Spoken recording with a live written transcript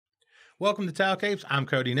Welcome to Towel Capes. I'm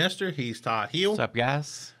Cody Nestor. He's Todd Heel. What's up,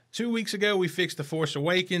 guys? 2 weeks ago, we fixed The Force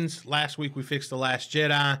Awakens. Last week, we fixed The Last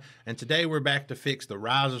Jedi. And today, we're back to fix The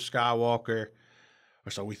Rise of Skywalker.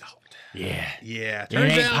 Or so we thought. Yeah. Yeah. It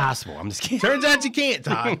ain't possible. I'm just kidding. Turns out you can't,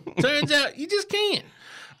 Todd. Turns out you just can't.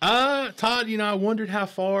 Todd, I wondered how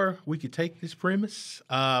far we could take this premise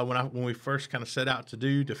when we first kind of set out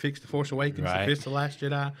to fix The Force Awakens, to fix The Last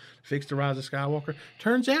Jedi, to fix The Rise of Skywalker.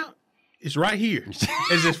 Turns out it's right here.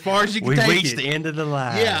 It's as far as you can take it. We reached the end of the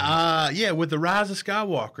line. Yeah, with The Rise of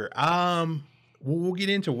Skywalker. We'll get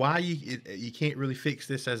into why you can't really fix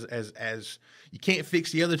this as you can't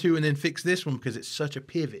fix the other two and then fix this one because it's such a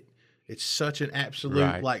pivot. It's such an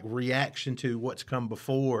absolute reaction to what's come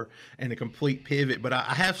before and a complete pivot. But I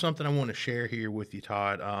have something I want to share here with you,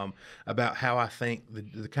 Todd, about how I think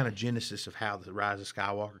the kind of genesis of how The Rise of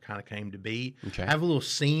Skywalker kind of came to be. Okay. I have a little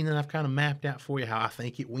scene that I've kind of mapped out for you, how I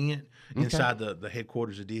think it went inside the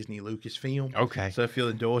headquarters of Disney Lucasfilm. Okay. So if you'll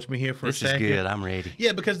indulge me here for a second. This is good. I'm ready.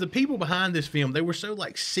 Yeah, because the people behind this film, they were so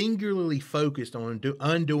singularly focused on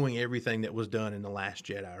undoing everything that was done in The Last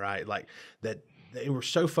Jedi, right? Like that. They were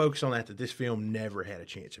so focused on that this film never had a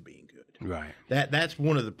chance of being good. Right. That's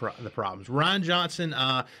one of the problems. Rian Johnson,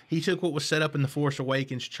 he took what was set up in The Force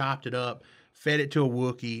Awakens, chopped it up, fed it to a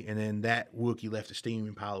Wookiee, and then that Wookiee left a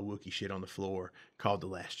steaming pile of Wookiee shit on the floor called The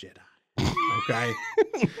Last Jedi. Okay.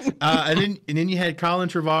 And then you had Colin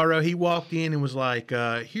Trevorrow. He walked in and was like,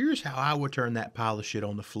 here's how I would turn that pile of shit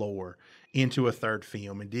on the floor into a third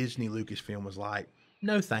film. And Disney Lucasfilm was like,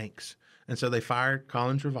 no thanks. And so they fired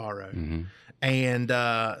Colin Trevorrow. Mm-hmm. And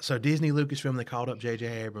so Disney Lucasfilm, they called up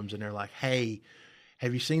J.J. Abrams, and they're like, hey,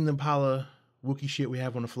 have you seen the pile of Wookiee shit we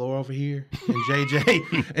have on the floor over here? And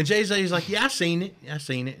JJ's like, yeah, I seen it.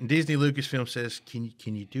 And Disney Lucasfilm says,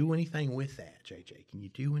 can you do anything with that, JJ? Can you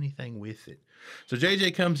do anything with it? So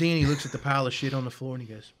JJ comes in, he looks at the pile of shit on the floor, and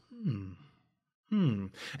he goes,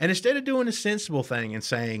 And instead of doing a sensible thing and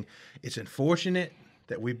saying, it's unfortunate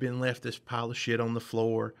that we've been left this pile of shit on the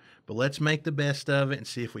floor, but let's make the best of it and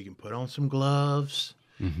see if we can put on some gloves,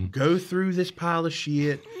 go through this pile of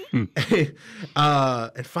shit,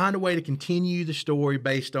 and find a way to continue the story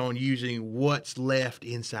based on using what's left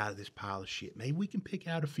inside of this pile of shit. Maybe we can pick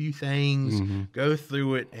out a few things, go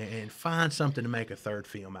through it, and find something to make a third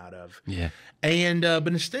film out of. Yeah. And but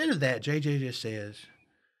instead of that, JJ just says,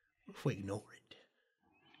 what if we ignore it?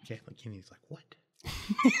 Kathleen Kennedy's like, what?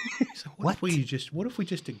 So what if we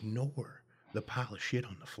just ignore the pile of shit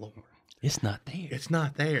on the floor? It's not there. It's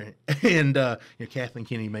not there. And Kathleen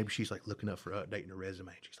Kennedy, maybe she's like looking up for updating her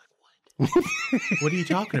resume. She's like, what? What are you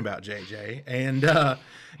talking about, JJ? And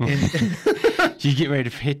She's getting ready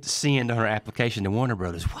to hit the send on her application to Warner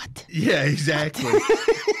Brothers. What? Yeah, exactly.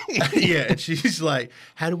 Yeah, and she's like,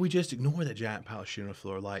 how do we just ignore that giant pile of shit on the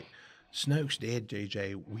floor? Like, Snoke's dead,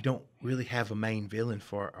 JJ. We don't really have a main villain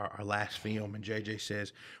for our last film. And JJ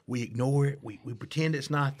says, we ignore it. We pretend it's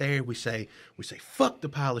not there. We say, fuck the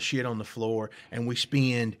pile of shit on the floor. And we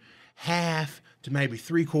spend half to maybe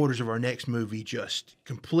 3/4 of our next movie just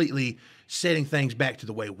completely setting things back to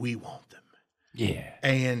the way we want them. Yeah.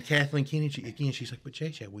 And Kathleen Kennedy, again, she's like, but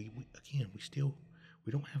JJ, we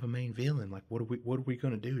don't have a main villain. Like, what are we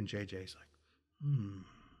going to do? And JJ's like,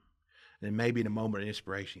 Then maybe in a moment of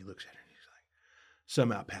inspiration, he looks at her and he's like,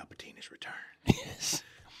 somehow Palpatine has returned. Yes.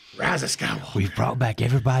 Rise of Skywalker. We've brought back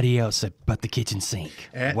everybody else but the kitchen sink.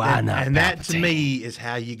 Why not? And that, Palpatine? to me, is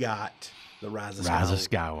how you got the Rise of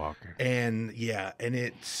Skywalker. And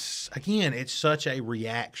it's such a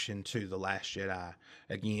reaction to The Last Jedi.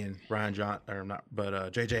 Again,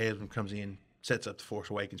 J.J. Abrams comes in, sets up The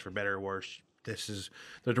Force Awakens for better or worse. This is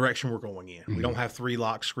the direction we're going in. We don't have 3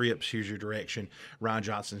 locked scripts. Here's your direction. Rian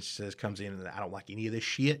Johnson comes in and I don't like any of this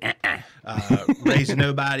shit. Raising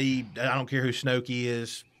nobody. I don't care who Snoke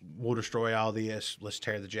is. We'll destroy all this. Let's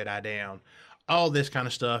tear the Jedi down. All this kind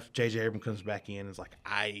of stuff. J.J. Abrams comes back in and is like,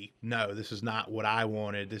 no, this is not what I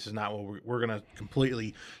wanted. This is not what we're going to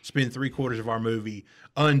completely spend 3/4 of our movie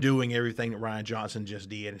undoing everything that Rian Johnson just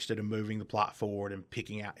did instead of moving the plot forward and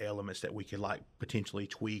picking out elements that we could potentially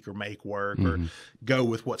tweak or make work or go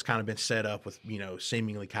with what's kind of been set up with,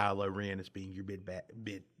 seemingly Kylo Ren as being your big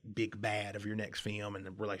bad of your next film and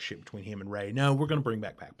the relationship between him and Rey. No, we're going to bring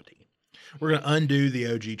back Palpatine. We're going to undo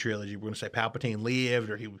the OG trilogy. We're going to say Palpatine lived,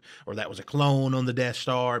 or that was a clone on the Death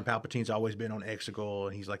Star, and Palpatine's always been on Exegol,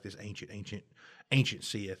 and he's like this ancient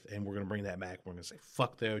Sith, and we're going to bring that back. We're going to say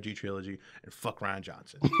fuck the OG trilogy and fuck Rian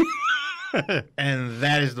Johnson. And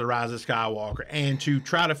that is the Rise of Skywalker. And to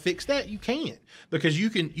try to fix that, you can't, because you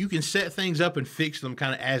can set things up and fix them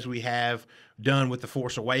kind of as we have done with The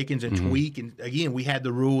Force Awakens and tweak. And again, we had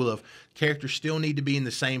the rule of characters still need to be in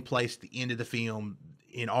the same place at the end of the film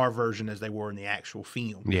in our version as they were in the actual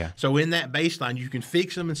film. Yeah. So in that baseline, you can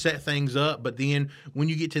fix them and set things up, but then when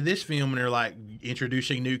you get to this film and they're like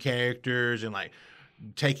introducing new characters and like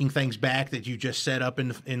taking things back that you just set up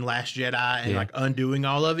in Last Jedi and like undoing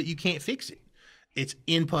all of it, you can't fix it. It's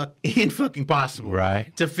fucking possible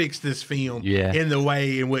to fix this film in the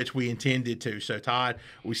way in which we intended to. So, Todd,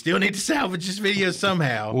 we still need to salvage this video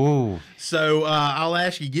somehow. Ooh. So, I'll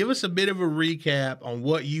ask you, give us a bit of a recap on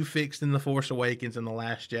what you fixed in The Force Awakens and The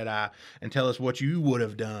Last Jedi, and tell us what you would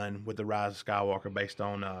have done with The Rise of Skywalker based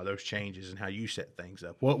on those changes and how you set things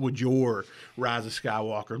up. What would your Rise of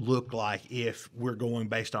Skywalker look like if we're going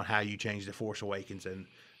based on how you changed The Force Awakens and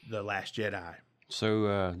The Last Jedi?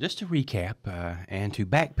 So just to recap and to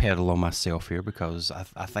backpedal on myself here, because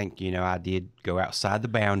I think, I did go outside the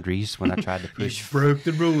boundaries when I tried to push. You broke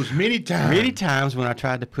the rules many times. Many times when I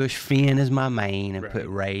tried to push Finn as my main and put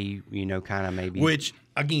Rey, kind of maybe. Which,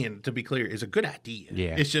 again, to be clear, is a good idea.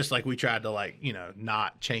 Yeah. It's just like we tried to,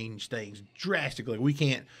 not change things drastically. We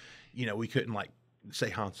can't, we couldn't,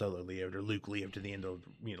 say Han Solo lived or Luke lived to the end of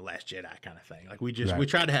Last Jedi kind of thing. Like we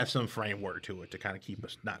try to have some framework to it to kind of keep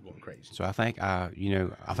us not going crazy. So I think I'm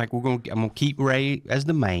gonna keep Rey as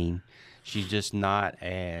the main. She's just not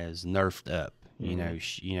as nerfed up.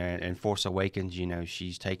 In Force Awakens,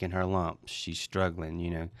 she's taking her lumps. She's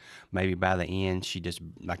struggling. Maybe by the end, she just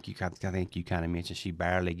I think you kind of mentioned she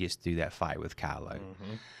barely gets through that fight with Kylo.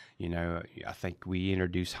 Mm-hmm. I think we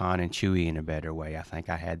introduced Han and Chewie in a better way. I think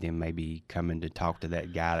I had them maybe coming to talk to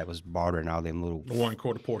that guy that was bartering all them little... The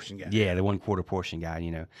 1/4 portion guy. Yeah, the 1/4 portion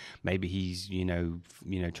guy, Maybe he's,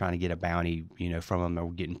 trying to get a bounty, from him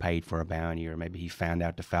or getting paid for a bounty, or maybe he found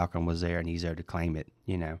out the Falcon was there and he's there to claim it,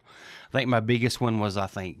 I think my biggest one was,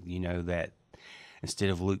 that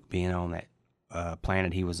instead of Luke being on that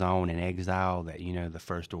planet he was on in exile, that, the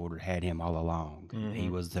First Order had him all along. Mm-hmm.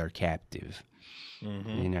 He was their captive.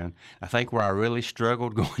 Mm-hmm. I think where I really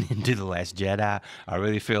struggled going into The Last Jedi, I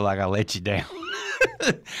really feel like I let you down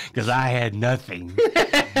because I had nothing.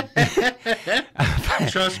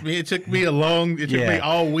 Trust me, it took me me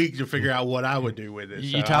all week to figure out what I would do with it.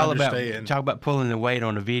 So you talk about pulling the weight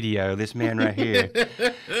on the video. This man right here.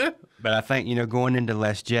 But I think going into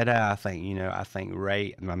Last Jedi, I think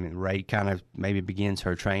Rey kind of maybe begins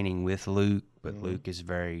her training with Luke. But Luke is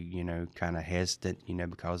very, kind of hesitant,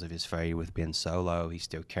 because of his failure with Ben Solo. He's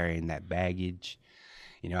still carrying that baggage.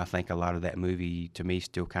 I think a lot of that movie, to me,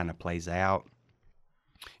 still kind of plays out.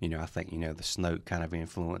 I think, the Snoke kind of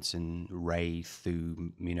influencing Rey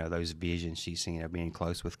through, those visions she's seen of being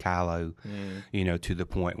close with Kylo, to the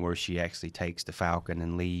point where she actually takes the Falcon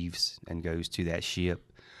and leaves and goes to that ship.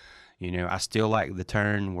 I still like the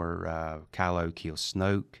turn where Kylo kills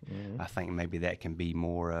Snoke. I think maybe that can be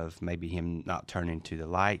more of maybe him not turning to the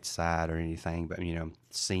light side or anything, but,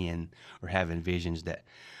 seeing or having visions that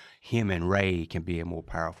him and Rey can be a more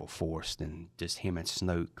powerful force than just him and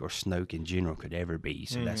Snoke or Snoke in general could ever be.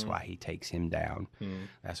 So that's why he takes him down.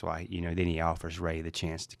 That's why, then he offers Rey the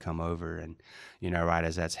chance to come over. And, right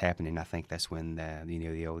as that's happening, I think that's when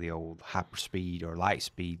the old hyperspeed or light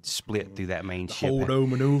speed split through that main ship. Holdo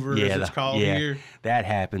maneuver, as it's called here. That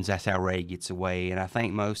happens. That's how Rey gets away. And I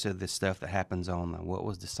think most of the stuff that happens on what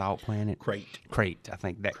was the salt planet? Crate. I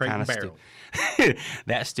think that kind of still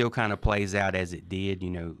that still kind of plays out as it did.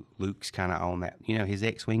 Luke's kind of on that. His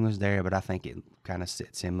X-wing was there, but I think it kind of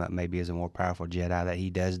sets him up maybe as a more powerful Jedi, that he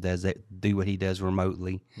do what he does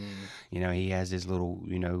remotely. He has his little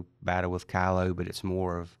battle with Kylo, but it's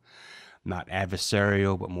more of not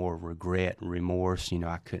adversarial, but more regret and remorse.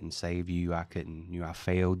 I couldn't save you. I couldn't. I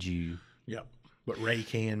failed you. Yep. But Rey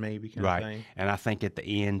can maybe kind of thing. And I think at the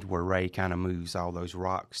end where Rey kind of moves all those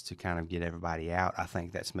rocks to kind of get everybody out, I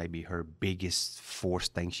think that's maybe her biggest Force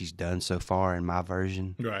thing she's done so far in my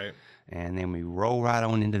version. Right. And then we roll right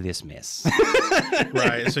on into this mess.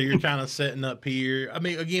 Right. So you're kind of setting up here. I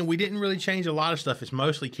mean, again, we didn't really change a lot of stuff. It's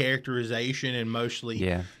mostly characterization and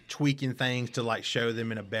mostly tweaking things to show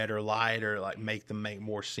them in a better light or make them make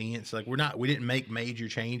more sense. We didn't make major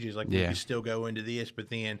changes. We could still go into this, but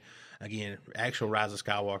then again, actual Rise of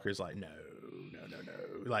Skywalker is no.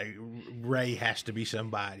 Rey has to be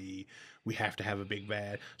somebody. We have to have a big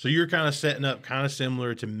bad. So you're kind of setting up kind of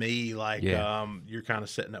similar to me. You're kind of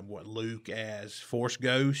setting up Luke as Force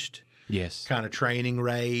Ghost. Yes. Kind of training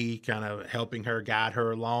Rey, kind of helping her, guide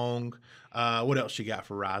her along. What else you got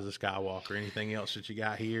for Rise of Skywalker? Anything else that you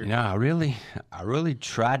got here? You know, I really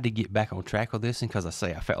tried to get back on track with this one because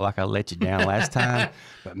I felt like I let you down last time.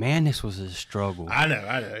 But man, this was a struggle. I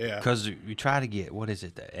know, yeah. Because we try to get, what is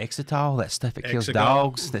it, the Exitol, that stuff that kills Exegol?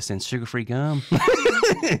 dogs that's in sugar-free gum? I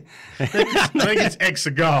think it's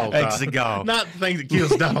Exegol. Exegol. Not the thing that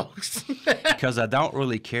kills dogs. Because I don't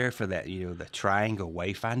really care for that, the triangle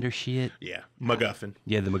wayfinder shit. Yeah, MacGuffin.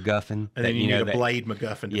 Yeah, the MacGuffin. And then you need a blade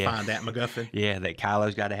MacGuffin to find that MacGuffin. Yeah, that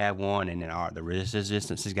Kylo's got to have one, and then the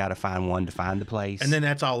resistance has got to find one to find the place. And then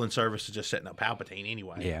that's all in service of just setting up Palpatine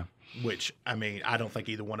anyway. Yeah. Which, I mean, I don't think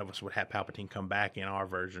either one of us would have Palpatine come back in our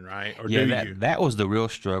version, right? Or yeah, do you? That was the real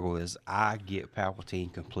struggle is I get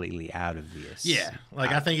Palpatine completely out of this. Yeah.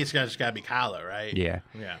 Like, I think it's just got to be Kylo, right? Yeah.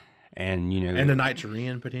 Yeah. And, And the Knights of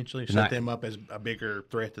Ren, potentially. Set them up as a bigger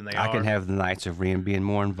threat than they are. I can have the Knights of Ren being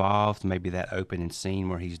more involved. Maybe that opening scene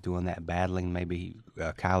where he's doing that battling. Maybe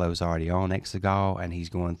Kylo's already on Exegol and he's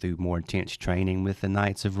going through more intense training with the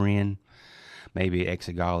Knights of Ren. Maybe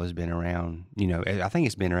Exegol has been around, I think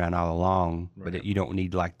it's been around all along, right. But you don't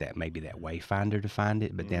need like that, maybe that wayfinder to find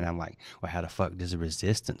it. But then I'm like, well, how the fuck does the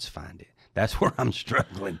Resistance find it? That's where I'm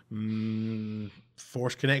struggling.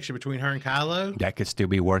 Force connection between her and Kylo? That could still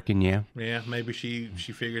be working, yeah. Yeah, maybe she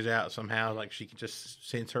figures out somehow, like she can just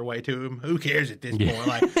sense her way to him. Who cares at this point?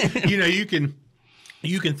 Like,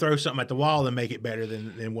 you can throw something at the wall and make it better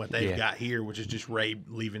than what they've got here, which is just Rey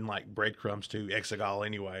leaving like breadcrumbs to Exegol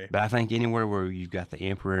anyway. But I think anywhere where you've got the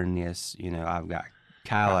Emperor in this, I've got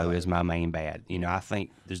Kylo is my main bad. I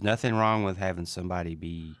think there's nothing wrong with having somebody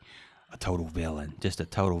be a total villain, just a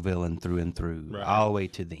total villain through and through, right. All the way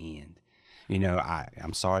to the end.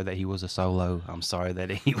 I'm sorry that he was a Solo. I'm sorry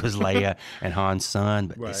that he was Leia and Han's son,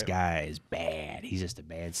 but this guy is bad. He's just a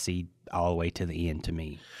bad seed all the way to the end to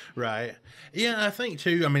me. Right. Yeah, I think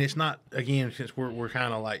too. I mean, it's not, again, since we're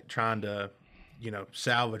kind of like trying to,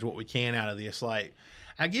 salvage what we can out of this. Like,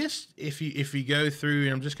 I guess if you go through,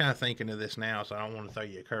 and I'm just kind of thinking of this now, so I don't want to throw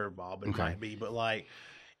you a curveball, but it might be. But like,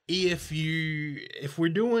 if we're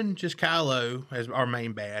doing just Kylo as our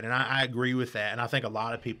main bad, and I agree with that, and I think a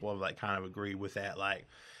lot of people have like kind of agreed with that. Like,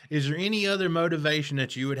 is there any other motivation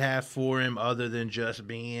that you would have for him other than just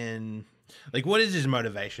being like, what is his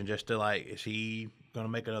motivation? Just to like, is he gonna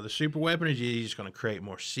make another super weapon? Is he just gonna create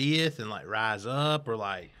more Sith and like rise up, or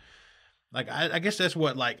like I guess that's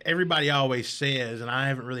what like everybody always says, and I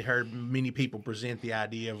haven't really heard many people present the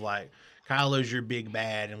idea of like, Kylo's your big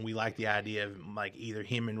bad, and we like the idea of like either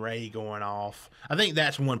him and Rey going off. I think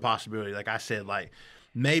that's one possibility. Like I said, like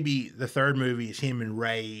maybe the third movie is him and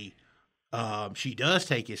Rey. She does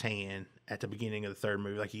take his hand at the beginning of the third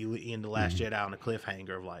movie, like he in The Last Jedi on a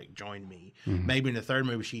cliffhanger of like, join me. Maybe in the third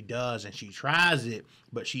movie she does, and she tries it,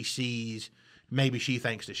 but she sees, maybe she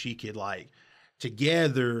thinks that she could like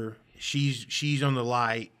together. She's on the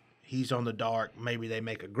light, he's on the dark. Maybe they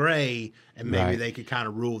make a gray, and maybe they could kind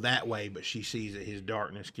of rule that way. But she sees that his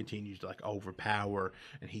darkness continues to like overpower,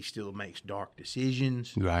 and he still makes dark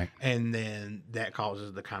decisions. Right. And then that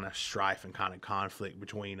causes the kind of strife and kind of conflict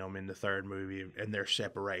between them in the third movie, and their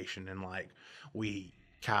separation. And like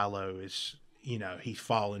Kylo is, he's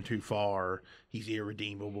fallen too far. He's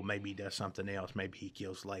irredeemable. Maybe he does something else. Maybe he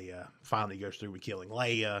kills Leia. Finally goes through with killing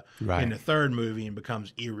Leia in the third movie and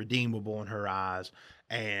becomes irredeemable in her eyes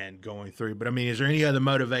and going through. But I mean, is there any other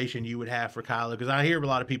motivation you would have for Kylo? Because I hear a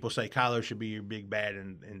lot of people say Kylo should be your big bad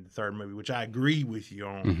in the third movie, which I agree with you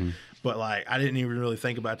on. But like, I didn't even really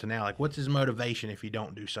think about it to now. Like, what's his motivation if you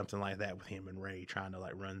don't do something like that with him and Rey trying to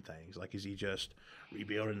like run things? Like, is he just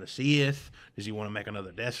rebuilding the Sith? Does he want to make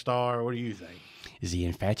another Death Star? What do you think? Is he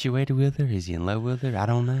infatuated with her? Is he in love with her? I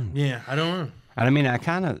don't know. Yeah, I don't know. I mean, I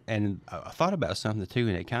thought about something too,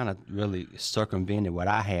 and it kind of really circumvented what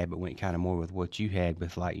I had, but went kind of more with what you had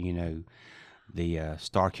with, like, the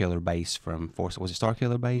Starkiller base from Force. Was it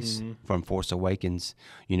Starkiller base from Force Awakens?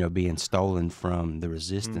 Being stolen from the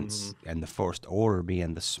Resistance, and the First Order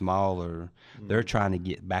being the smaller. They're trying to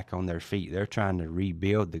get back on their feet. They're trying to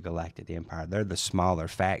rebuild the Galactic Empire. They're the smaller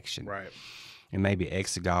faction, right? And maybe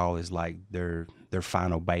Exegol is like their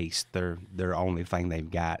final base, their only thing they've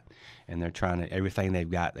got, and they're trying to everything they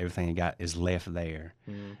got is left there,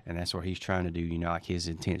 and that's what he's trying to do. Like his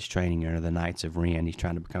intense training under the Knights of Ren, he's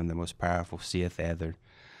trying to become the most powerful Sith ever.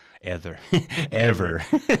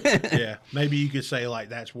 Yeah, maybe you could say like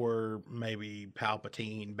that's where maybe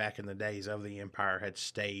Palpatine back in the days of the Empire had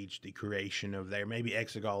staged the creation of maybe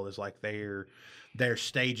Exegol is like their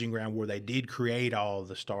staging ground where they did create all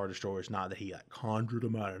the Star Destroyers. Not that he like conjured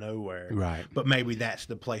them out of nowhere, right? But maybe that's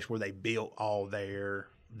the place where they built all their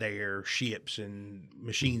their ships and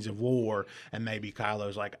machines of war, and maybe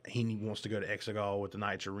Kylo's like he wants to go to Exegol with the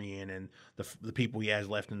Knights of Ren and the people he has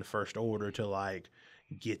left in the First Order to like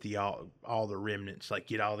get the all the remnants, like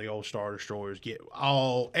get all the old Star Destroyers, get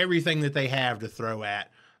everything that they have to throw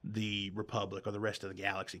at the Republic or the rest of the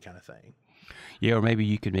galaxy, kind of thing. Yeah, or maybe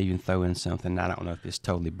you could even throw in something. I don't know if this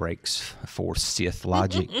totally breaks Force Sith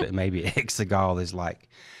logic, but maybe Exegol is like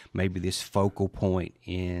maybe this focal point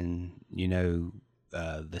in, you know,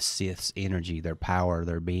 the Sith's energy, their power,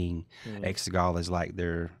 their being. Exegol is like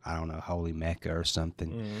their, I don't know, holy Mecca or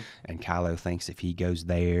something. And Kylo thinks if he goes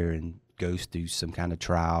there and goes through some kind of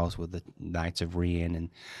trials with the Knights of Ren, and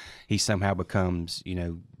he somehow becomes, you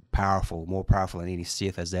know, more powerful than any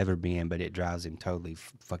Sith has ever been, but it drives him totally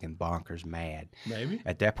fucking bonkers mad. Maybe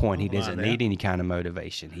at that point he doesn't need any kind of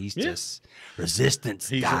motivation. He's just resistance.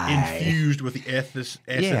 He's infused with the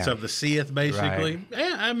essence of the Sith, basically. Right.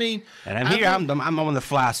 Yeah, I mean, and I'm on the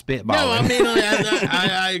fly spitballing. No, I mean,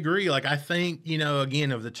 I agree. Like, I think, you know,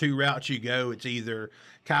 again, of the two routes you go, it's either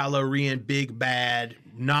Kylo Ren, big bad,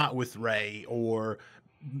 not with Rey, or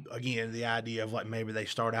again, the idea of like maybe they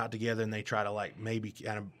start out together and they try to like maybe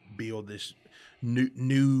kind of build this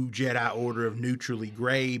new Jedi Order of neutrally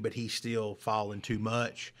gray, but he's still falling too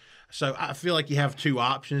much. So I feel like you have two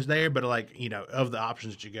options there, but like, you know, of the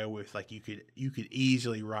options that you go with, like you could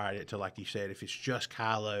easily write it to, like you said, if it's just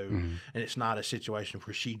Kylo and it's not a situation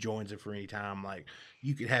where she joins it for any time, like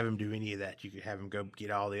you could have him do any of that. You could have him go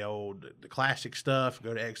get all the classic stuff,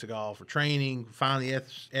 go to Exegol for training, find the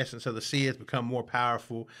essence of the Sith, become more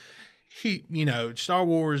powerful. You know, Star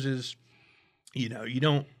Wars is, you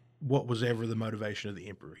know, what was ever the motivation of the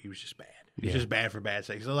Emperor? He was just bad. He's just bad for bad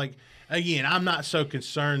sake. So, like, again, I'm not so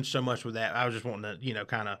concerned so much with that. I was just wanting to, you know,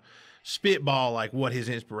 kind of spitball, like, what his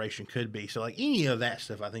inspiration could be. So, like, any of that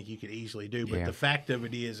stuff I think you could easily do. But the fact of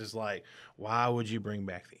it is like, why would you bring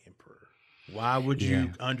back the Emperor? Why would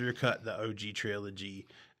you undercut the OG trilogy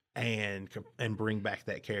and bring back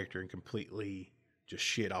that character and completely just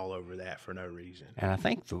shit all over that for no reason? And I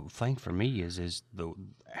think the thing for me is the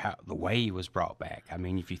way he was brought back. I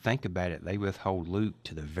mean, if you think about it, they withhold Luke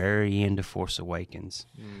to the very end of Force Awakens.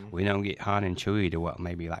 We don't get Han and Chewie to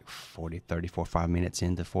maybe like 45 minutes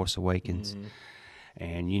into Force Awakens.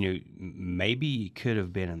 And, you know, maybe it could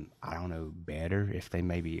have been, I don't know, better if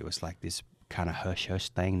it was like this kind of hush-hush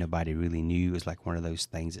thing. Nobody really knew. It was like one of those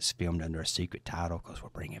things that's filmed under a secret title because we're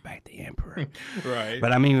bringing back the Emperor. Right.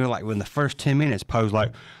 But I mean, like when the first 10 minutes, Poe's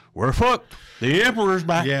like, we're fucked. The Emperor's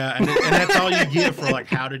back. Yeah, and that's all you get for like,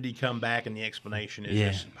 how did he come back? And the explanation is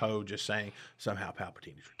just Poe just saying, somehow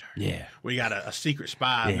Palpatine is returned. Yeah. We got a secret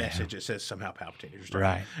spy message that says somehow Palpatine is returned.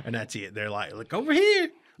 Right. And that's it. They're like, look over here.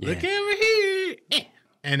 Look over here.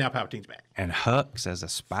 And now Palpatine's back. And Hux as a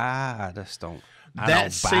spy, I just don't.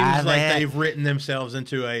 That seems like they've written themselves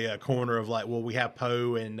into a corner of like, well, we have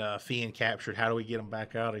Poe and Finn captured. How do we get them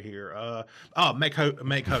back out of here? Make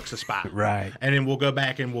Hux a spy, right? And then we'll go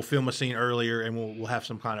back and we'll film a scene earlier, and we'll have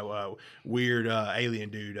some kind of weird alien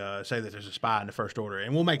dude say that there's a spy in the First Order,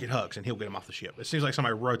 and we'll make it Hux, and he'll get him off the ship. It seems like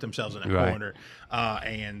somebody wrote themselves in a corner,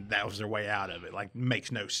 and that was their way out of it. Like,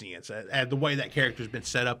 makes no sense. The way that character's been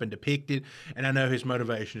set up and depicted, and I know his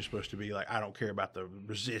motivation is supposed to be like, I don't care about the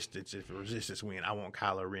Resistance. If the Resistance win, I want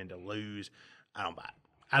Kylo Ren to lose. I don't buy it.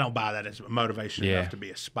 I don't buy that as motivation enough to be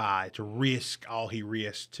a spy, to risk all he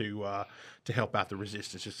risked to help out the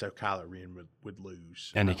Resistance just so Kylo Ren would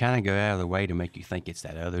lose. And they kind of go out of the way to make you think it's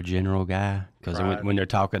that other general guy. Because when they're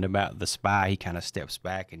talking about the spy, he kind of steps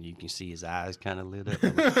back and you can see his eyes kind of lit up.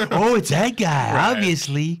 Like, oh, it's that guy,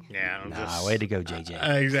 obviously. Yeah. Way to go,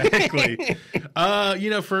 JJ. Exactly. You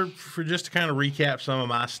know, for just to kind of recap some of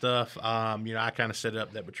my stuff, you know, I kind of set it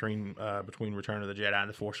up that between Return of the Jedi and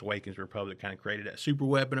The Force Awakens, the Republic kind of created a super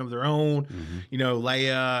weapon of their own. You know,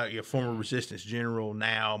 Leia, former Resistance general,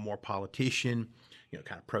 now more politician, you know,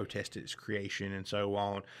 kind of protested its creation and so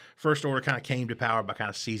on. First Order kind of came to power by kind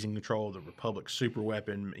of seizing control of the Republic's super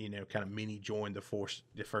weapon, you know, kind of mini joined the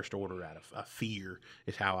First Order out of fear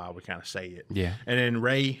is how I would kind of say it. Yeah. And then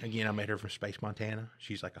Rey, again, I met her from Space Montana.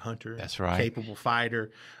 She's like a hunter. That's right. Capable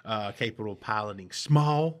fighter, capable of piloting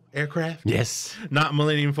small aircraft. Yes. Not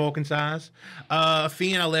Millennium Falcon size.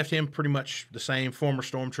 Finn, I left him pretty much the same, former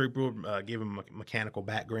stormtrooper, give him a mechanical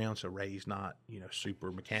background, so Rey's not, you know,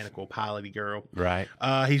 super mechanical piloty girl. Right.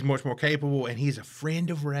 He's much more capable, and he's a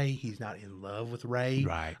friend of Rey. He's not in love with Rey.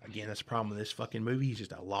 Right. Again, that's the problem with this fucking movie. He's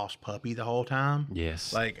just a lost puppy the whole time.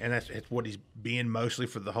 Yes. Like, and that's what he's been mostly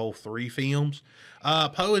for the whole 3 films.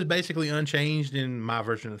 Poe is basically unchanged in my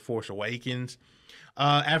version of The Force Awakens.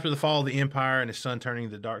 After the fall of the Empire and his son turning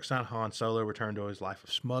to the dark side, Han Solo returned to his life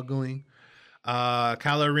of smuggling.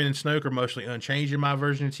 Kylo Ren and Snoke are mostly unchanged in my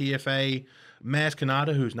version of TFA. Maz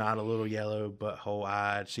Kanata, who's not a little yellow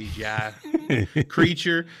butthole-eyed CGI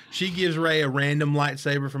creature, she gives Rey a random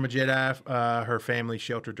lightsaber from a Jedi her family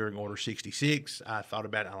sheltered during Order 66. I thought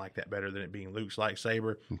about it. I like that better than it being Luke's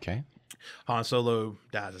lightsaber. Okay. Han Solo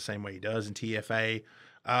dies the same way he does in TFA.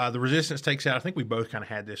 The Resistance takes out, I think we both kind of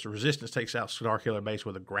had this, the Resistance takes out Starkiller Base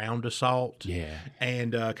with a ground assault. Yeah.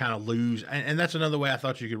 And kind of lose, and that's another way I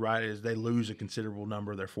thought you could write it, is they lose a considerable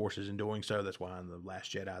number of their forces in doing so. That's why in The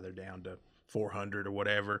Last Jedi they're down to 400 or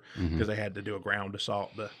whatever, because they had to do a ground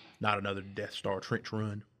assault, not another Death Star trench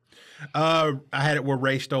run. I had it where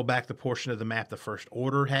Rey stole back the portion of the map the First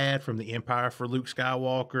Order had from the Empire for Luke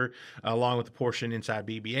Skywalker, along with the portion inside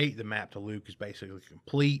BB-8. The map to Luke is basically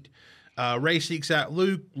complete. Rey seeks out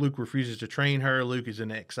Luke. Luke refuses to train her. Luke is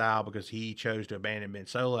in exile because he chose to abandon Ben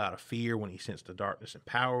Solo out of fear when he sensed the darkness and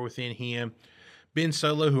power within him. Ben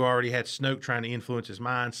Solo, who already had Snoke trying to influence his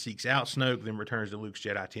mind, seeks out Snoke, then returns to Luke's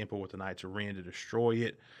Jedi Temple with the Knights of Ren to destroy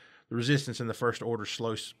it. The Resistance in the First Order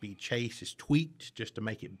slow speed chase is tweaked just to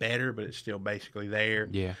make it better, but it's still basically there.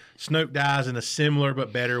 Yeah. Snoke dies in a similar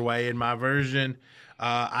but better way in my version.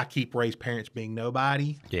 I keep Rey's parents being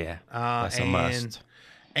nobody. Yeah, that's a must.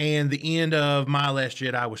 And the end of My Last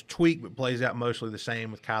Jedi was tweaked, but plays out mostly the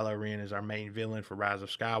same with Kylo Ren as our main villain for Rise of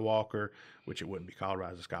Skywalker, which it wouldn't be called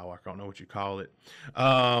Rise of Skywalker. I don't know what you call it.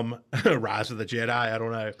 Rise of the Jedi. I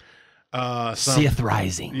don't know. Sith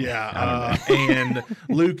Rising. Yeah. And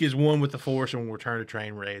Luke is one with the Force and will return to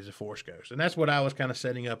train Rey as a Force Ghost. And that's what I was kind of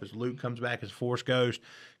setting up, as Luke comes back as Force Ghost.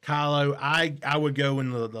 Kylo, I would go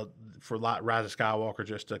in for Rise of Skywalker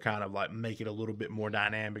just to kind of like make it a little bit more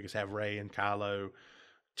dynamic, is have Rey and Kylo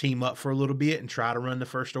team up for a little bit and try to run the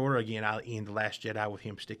First Order. Again, I'll end The Last Jedi with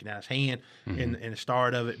him sticking out his hand in the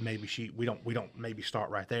start of it. Maybe we don't maybe start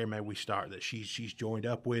right there. Maybe we start that she's joined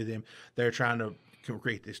up with him. They're trying to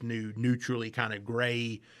create this new neutrally kind of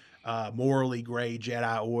gray, morally gray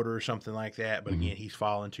Jedi Order or something like that. But again, he's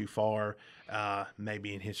fallen too far.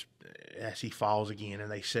 Maybe as he falls again and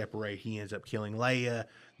they separate, he ends up killing Leia.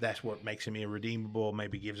 That's what makes him irredeemable,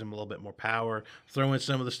 maybe gives him a little bit more power. Throw in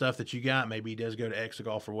some of the stuff that you got. Maybe he does go to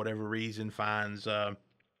Exegol for whatever reason, finds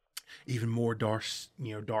even more dark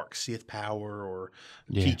Sith power or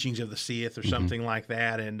teachings of the Sith or something like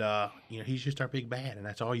that. And, he's just our big bad, and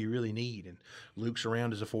that's all you really need. And Luke's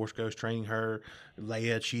around as a Force Ghost training her.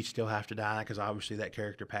 Leia, she'd still have to die because obviously that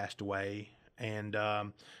character passed away. And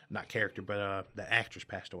not character, but the actress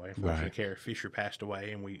passed away. Unfortunately, Carrie Fisher passed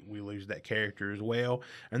away, and we lose that character as well.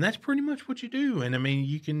 And that's pretty much what you do. And I mean,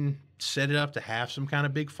 you can set it up to have some kind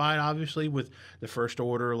of big fight, obviously, with the First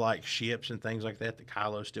Order, like ships and things like that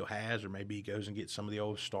Kylo still has, or maybe he goes and gets some of the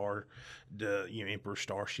old Emperor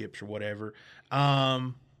starships or whatever.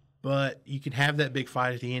 But you can have that big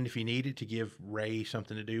fight at the end if you need it, to give Rey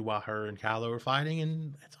something to do while her and Kylo are fighting,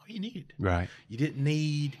 and that's all you needed. Right. You didn't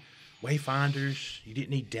need wayfinders, you didn't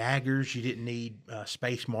need daggers, you didn't need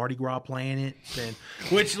space Mardi Gras planets, and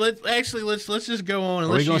let's just go on.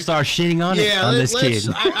 And Are we gonna start shitting on it? Yeah, I'm just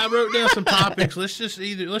kidding. I wrote down some topics.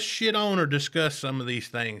 Let's shit on or discuss some of these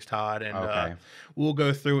things, Todd, and we'll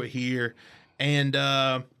go through it here. And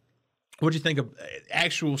what'd you think of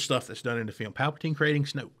actual stuff that's done in the film? Palpatine creating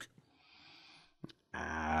Snoke.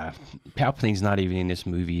 Palpatine's not even in this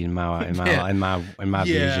movie in my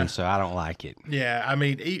vision, so I don't like it. Yeah, I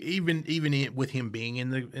mean, even with him being in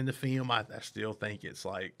the film, I still think it's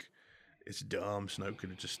like it's dumb. Snoke could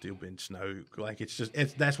have just still been Snoke. Like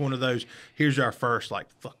that's one of those. Here's our first like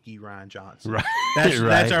fuck you, Ryan Johnson. Right.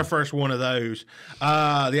 That's our first one of those.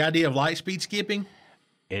 The idea of light speed skipping.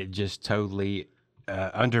 It just totally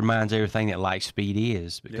undermines everything that light speed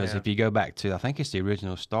is, because if you go back to, I think it's the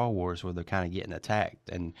original Star Wars where they're kind of getting attacked,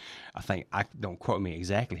 and I don't quote me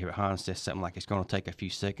exactly here, but Han says something like it's going to take a few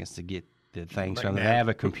seconds to get the things from the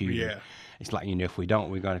Nava computer. Yeah. It's like, if we don't,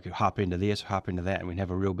 we're going to hop into this or hop into that, and we have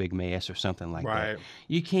a real big mess or something like that.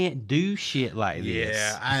 You can't do shit like this.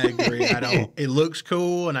 Yeah, I agree. I don't. It looks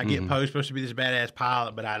cool, and I get Poe's supposed to be this badass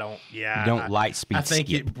pilot, but I don't. Yeah, you don't light speed. I think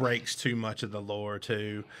it breaks too much of the lore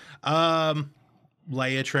too.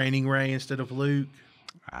 Leia training Rey instead of Luke.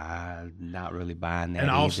 I'm not really buying that.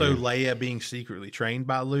 And also either. Leia being secretly trained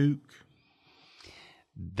by Luke.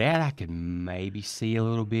 That I could maybe see a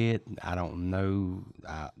little bit. I don't know.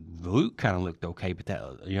 Luke kind of looked okay, but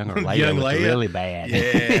that younger Leia looked really bad.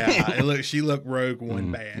 Yeah, she looked Rogue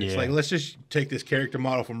One bad. Yeah. It's like, let's just take this character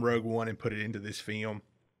model from Rogue One and put it into this film.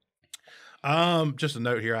 Just a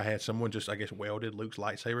note here. I had someone just, I guess, welded Luke's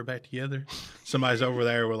lightsaber back together. Somebody's over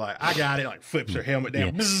there with like, I got it, like flips her helmet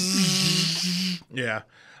down. Yeah.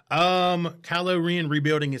 Kylo Ren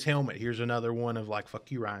rebuilding his helmet. Here's another one of like,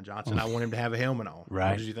 fuck you, Ryan Johnson. I want him to have a helmet on. Right.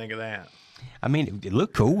 What did you think of that? I mean, it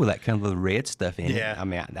looked cool with that kind of red stuff in Yeah. it. I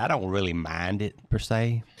mean, I don't really mind it per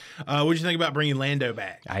se. What did you think about bringing Lando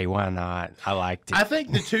back? Hey, why not? I liked it. I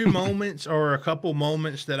think the two moments or a couple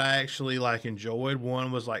moments that I actually like enjoyed.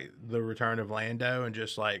 One was like the return of Lando and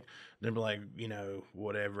just like them like, you know,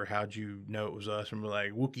 whatever, how'd you know it was us? And we're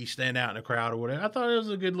like, Wookiee stand out in the crowd or whatever. I thought it was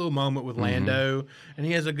a good little moment with Lando, and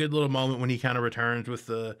he has a good little moment when he kind of returns with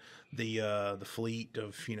the fleet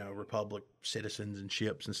of, you know, Republic citizens and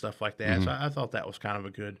ships and stuff like that. So I thought that was kind of a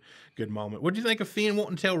good moment. What do you think of Finn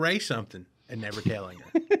wanting to tell Rey something and never telling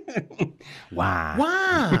her?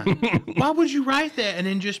 Why? Why would you write that and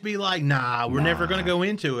then just be like, nah, we're never going to go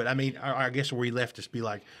into it? I mean, I guess where he left us be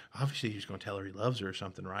like, obviously he's going to tell her he loves her or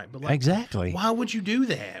something, right? But like, Exactly. why would you do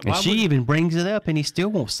that? And she even brings it up, and he still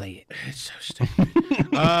won't say it. It's so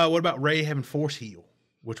stupid. What about Rey having Force heal,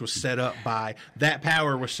 which was set up by that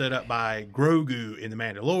power was set up by Grogu in the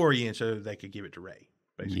Mandalorian, so they could give it to Rey.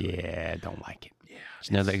 Basically. Yeah, don't like it. Yeah, It's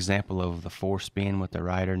another example of the force being what the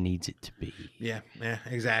writer needs it to be. Yeah,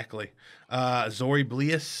 exactly. Zori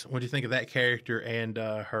Bliss, what do you think of that character and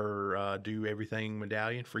her do everything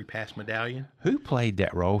medallion, free pass medallion? Who played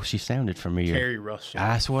that role? She sounded familiar. Carrie Russell.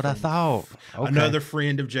 That's what I thought. Okay. Another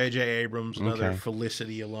friend of J.J. Abrams, another Okay.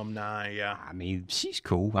 Felicity alumni. Yeah. I mean, she's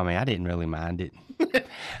cool. I mean, I didn't really mind it.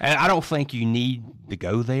 And I don't think you need to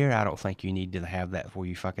go there. I don't think you need to have that before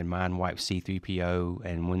you fucking mind wipe C-3PO.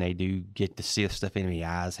 And when they do get to see stuff in the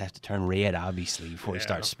eyes, have to turn red, obviously, before he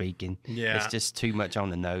starts speaking. Yeah. It's just too much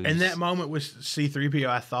on the nose. And that moment with C-3PO,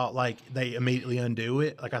 I thought, like, they immediately undo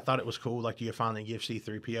it. Like, I thought it was cool. Like, you finally give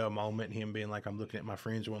C-3PO a moment, him being like, I'm looking at my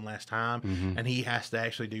friends one last time. And he has to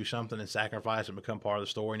actually do something and sacrifice and become part of the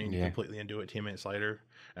story. And then you completely undo it 10 minutes later.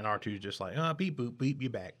 And R2's just like, beep, boop, beep,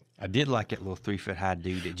 you're back. I did like that little 3-foot-high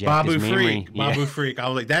dude that jacked his Babu memory. Freak. Babu Freak. I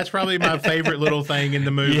was like, that's probably my favorite little thing in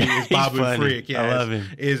the movie is Yeah, Babu he's funny. Freak. Yeah, I love him.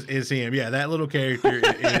 Is him. Yeah, that little character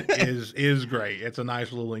is great. It's a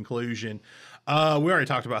nice little inclusion. We already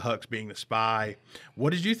talked about Hux being the spy.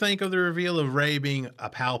 What did you think of the reveal of Rey being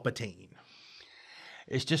a Palpatine?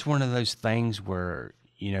 It's just one of those things where,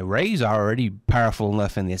 you know, Rey's already powerful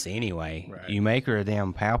enough in this anyway. Right. You make her a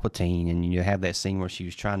damn Palpatine, and you have that scene where she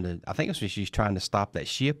was trying to, I think it was when she was trying to stop that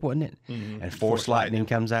ship, wasn't it? And Force lightning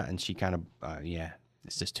comes out, and she kind of,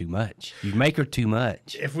 it's just too much. You make her too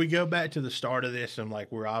much. If we go back to the start of this and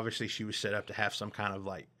like where obviously she was set up to have some kind of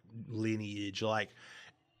like lineage, like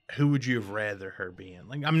who would you have rather her being?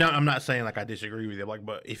 Like I'm not saying like I disagree with you, like,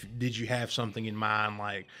 but did you have something in mind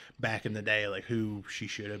like back in the day, like who she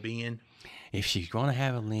should have been? If she's going to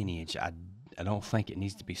have a lineage, I don't think it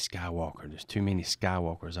needs to be Skywalker. There's too many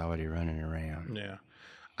Skywalkers already running around. Yeah.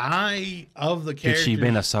 Of the characters, Could she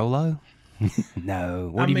been a Solo? No.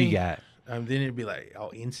 What have you got? Then it'd be like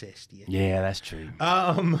incest. Yeah, that's true.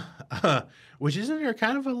 Which isn't there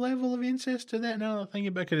kind of a level of incest to that now that I'm thinking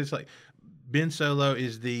about it? Because it's like Ben Solo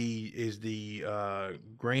is the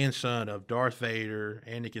grandson of Darth Vader,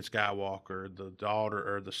 Anakin Skywalker, the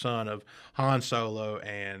daughter or the son of Han Solo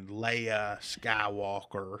and Leia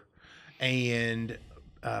Skywalker, and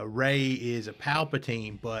Rey is a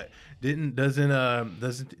Palpatine. But didn't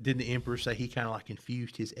the Emperor say he kind of like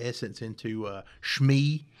infused his essence into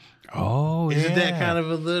Shmi? Oh, Isn't that kind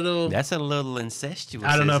of a little? That's a little incestuous.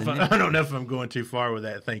 I don't know isn't if I'm going too far with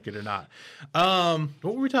that thinking or not.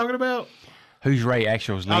 What were we talking about? Who's Rey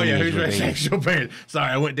Actual's lineage? Oh yeah, who's would Rey's be? actual parent?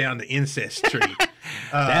 Sorry, I went down the incest tree.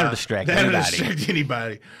 That'll distract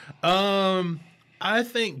anybody. I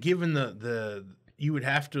think given the you would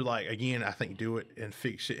have to like again, I think do it and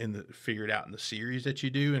fix it figure it out in the series that you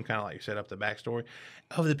do and kind of like set up the backstory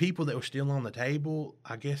of the people that were still on the table.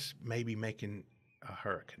 I guess maybe making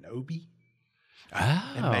her a Kenobi.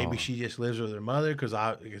 Oh. And maybe she just lives with her mother because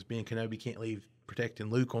being Kenobi can't leave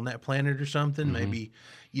protecting Luke on that planet or something. Maybe,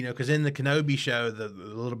 you know, because in the Kenobi show, the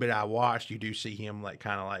little bit I watched, you do see him like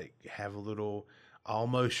kind of like have a little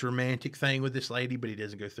almost romantic thing with this lady, but he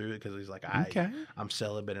doesn't go through it because he's like, I'm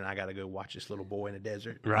celibate and I got to go watch this little boy in the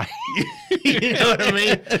desert. Right. You know what I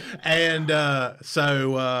mean? And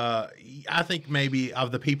so I think maybe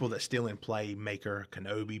of the people that still in play, make her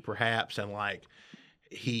Kenobi perhaps, and like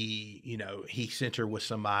he sent her with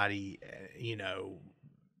somebody,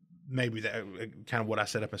 maybe that kind of what I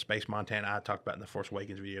set up in Space Montana. I talked about in the Force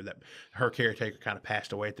Awakens video that her caretaker kind of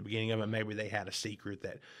passed away at the beginning of it. Maybe they had a secret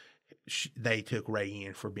that they took Rey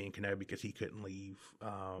in for being Kenobi because he couldn't leave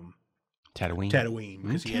Tatooine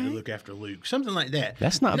because he had to look after Luke. Something like that.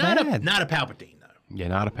 That's not bad. Not a Palpatine, though. Yeah,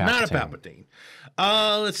 not a Palpatine. Not a Palpatine.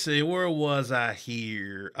 Let's see. Where was I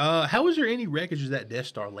here? How was there any wreckage of that Death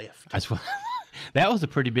Star left? That's what. That was a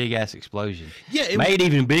pretty big ass explosion. Yeah, it made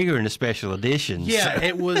even bigger in the special editions. Yeah,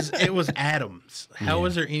 it was atoms. How Yeah.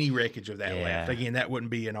 was there any wreckage of that Yeah. left? Again, that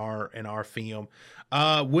wouldn't be in our film.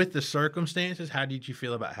 With the circumstances, how did you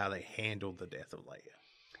feel about how they handled the death of Leia?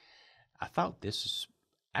 I thought this is.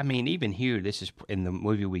 I mean, even here, this is in the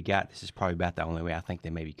movie we got. This is probably about the only way I think they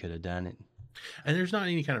maybe could have done it. And there's not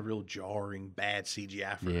any kind of real jarring bad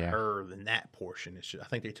CGI for Yeah. her in that portion. It's just, I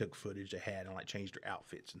think they took footage they had and like changed her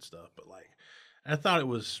outfits and stuff. But like, I thought it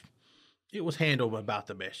was handled about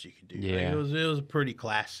the best you could do. Like, Yeah. it was pretty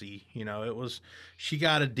classy. You know, she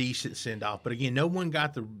got a decent send off. But again, no one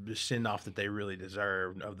got the send off that they really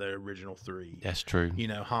deserved of the original three. That's true. You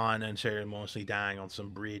know, Han unceremoniously dying on some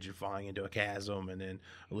bridge and falling into a chasm, and then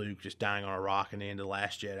Luke just dying on a rock in the end of The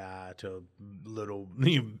Last Jedi to little,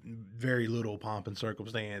 very little pomp and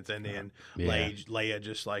circumstance, and then Yeah. Leia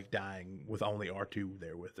just like dying with only R2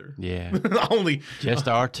 there with her. Yeah. Only Just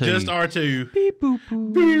R2. Just R2. Beep, boop,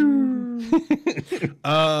 boop.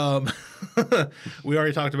 We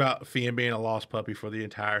already talked about Finn being a lost puppy for the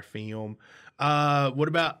entire film. What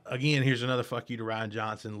about, again, here's another fuck you to Ryan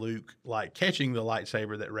Johnson, Luke, like catching the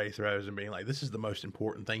lightsaber that Rey throws and being like, this is the most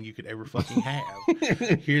important thing you could ever fucking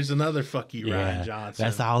have. Here's another fuck you, Ryan Johnson.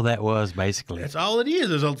 That's all that was, basically. That's all it is.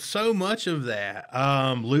 There's so much of that.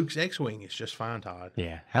 Luke's X-Wing is just fine, Todd.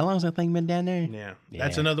 Yeah. How long's that thing been down there? Yeah.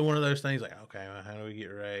 That's another one of those things like, okay, well, how do we get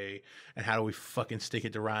Rey? And how do we fucking stick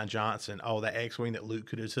it to Ryan Johnson? Oh, that X-Wing that Luke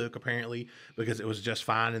could have took, apparently, because it was just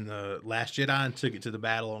fine in The Last Jedi and took it to the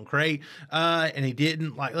battle on Crate. And he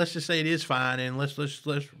didn't. Like, let's just say it is fine, and let's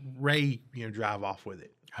Rey, drive off with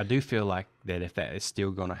it. I do feel like that if that is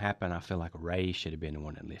still going to happen, I feel like Rey should have been the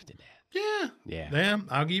one that lifted that. Yeah. Yeah.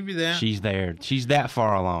 I'll give you that. She's there. She's that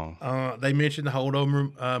far along. They mentioned the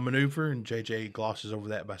holdover maneuver, and JJ glosses over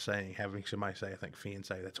that by having somebody say, I think Finn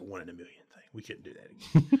say, that's a 1 in a million thing. We couldn't do that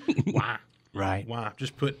again. Why? Right. Why?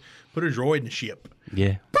 Just put a droid in the ship.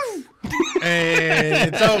 Yeah.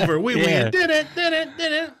 And it's over. We win. Did it.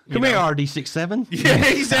 Come here, RD67. Yeah,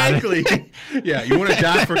 exactly. Yeah, you want to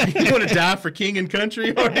die for king and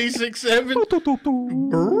country, RD67?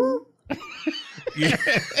 Yeah.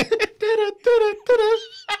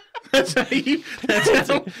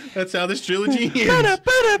 That's how this trilogy ends.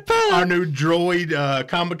 Our new droid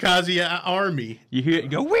kamikaze army. You hear it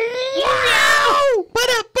go, wow!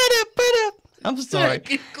 I'm sorry.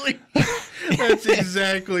 Exactly. That's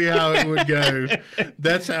exactly how it would go.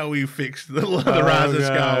 That's how we fixed the Rise of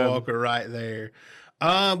Skywalker right there.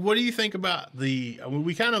 What do you think about we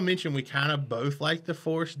kind of mentioned we kind of both like the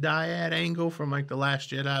Force dyad angle from like The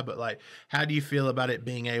Last Jedi, but like, how do you feel about it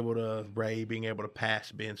Rey being able to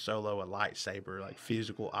pass Ben Solo a lightsaber, like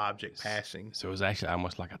physical object passing? So it was actually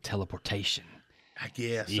almost like a teleportation. I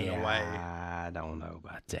guess, in a way. I don't know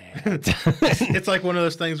about that. It's like one of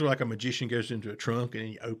those things where like a magician goes into a trunk and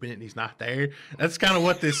then you open it and he's not there. That's kind of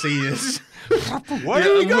what this is. Where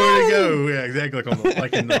do we go? Yeah, exactly.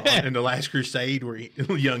 Like in the Last Crusade where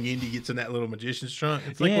young Indy gets in that little magician's trunk.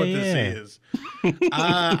 It's like what this is.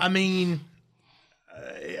 I mean,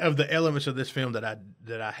 of the elements of this film that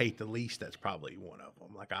I hate the least, that's probably one of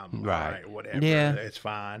them. Like, I'm right. all right, whatever. Yeah. It's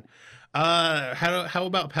fine. How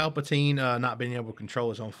about Palpatine not being able to control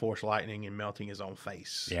his own Force lightning and melting his own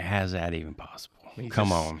face? Yeah, how's that even possible?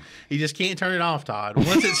 Come on. He just can't turn it off, Todd.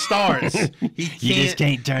 Once it starts, he just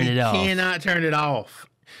can't turn it off. He cannot turn it off.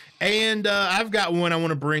 And I've got one I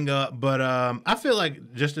want to bring up, but I feel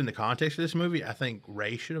like just in the context of this movie, I think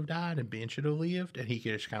Rey should have died and Ben should have lived, and he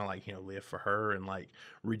could just kind of like live for her and like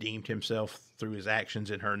redeemed himself through his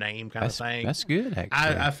actions in her name, kind of thing. That's good,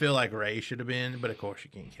 actually. I feel like Rey should have been, but of course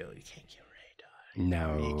you can't kill Rey, Todd.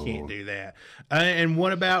 No, you can't do that. And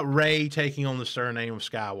what about Rey taking on the surname of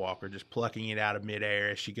Skywalker, just plucking it out of midair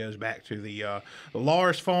as she goes back to the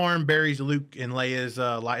Lars farm, buries Luke and Leia's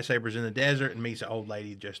lightsabers in the desert, and meets an old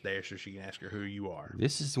lady just there so she can ask her who you are.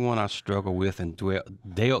 This is the one I struggle with and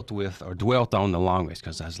dwelt on the longest,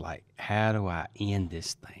 because I was like, how do I end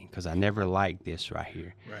this thing? Because I never liked this right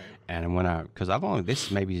here. Right. And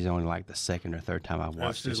this maybe is only like the second or third time I've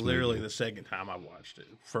watched this. This is literally the second time I watched it.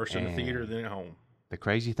 First in the theater, then at home. The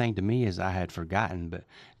crazy thing to me is I had forgotten, but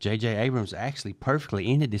J.J. Abrams actually perfectly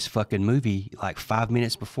ended this fucking movie like 5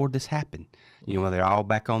 minutes before this happened. They're all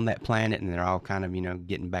back on that planet, and they're all kind of,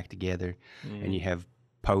 getting back together. And you have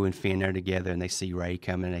Poe and Finn there together, and they see Rey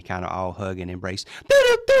coming, and they kind of all hug and embrace.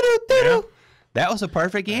 Yeah. That was a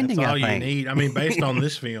perfect ending, That's all I think. you need. I mean, based on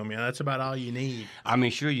this film, that's about all you need. I mean,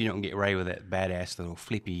 sure, you don't get Rey with that badass little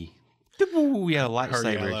flippy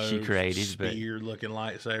lightsaber she created. Spear-looking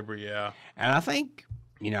lightsaber, yeah. And I think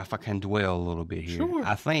if I can dwell a little bit here, Sure.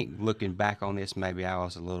 I think looking back on this, maybe I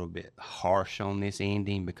was a little bit harsh on this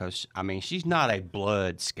ending because, I mean, she's not a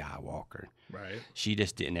blood Skywalker. Right. She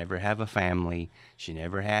just didn't ever have a family. She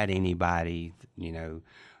never had anybody.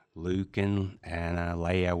 Luke and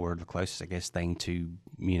Leia were the closest, I guess, thing to,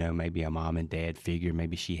 maybe a mom and dad figure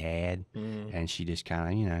maybe she had. And she just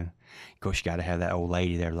kind of, of course, you got to have that old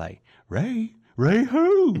lady there like, Ray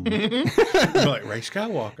who? Like Ray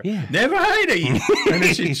Skywalker. Yeah. Never hated you. And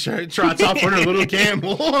then she trots off on her little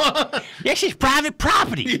camel. Yeah, she's private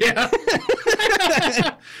property. Yeah.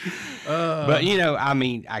 But, I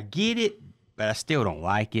mean, I get it, but I still don't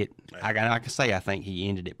like it. Like I say, I think he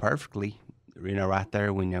ended it perfectly. Right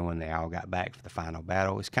there, when they all got back for the final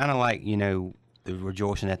battle. It's kind of like, the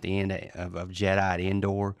rejoicing at the end of Jedi at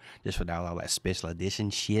Endor, just without all that special edition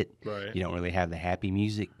shit. Right. You don't really have the happy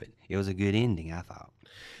music, but it was a good ending, I thought.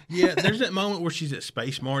 Yeah, there's that moment where she's at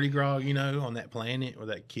Space Mardi Gras, on that planet, where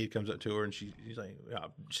that kid comes up to her and she's like,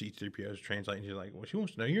 C-3PO's translating. She's like, well, she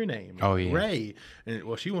wants to know your name. Oh, yeah. Ray. And,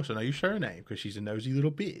 well, she wants to know your surname because she's a nosy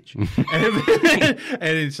little bitch.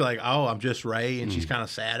 and it's like, oh, I'm just Ray. And she's kind of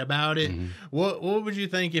sad about it. What would you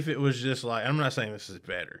think if it was just like, I'm not saying this is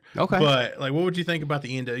better. Okay. But, like, what would you think about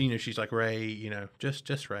the end of, she's like, Ray,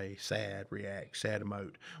 just Ray, sad, react, sad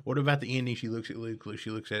emote. What about the ending? She looks at Luke, she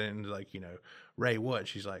looks at it and is like, Ray, what?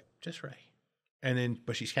 She's like, just Ray. And then,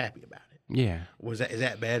 but she's happy about it. Yeah. Is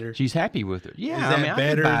that better? She's happy with it. Yeah. Is that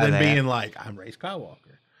better than that. being like, I'm Ray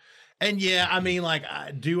Skywalker? And yeah, I mean, like,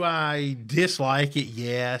 do I dislike it?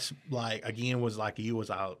 Yes. Like, again, was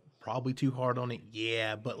I probably too hard on it?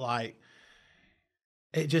 Yeah. But like,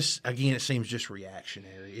 it seems just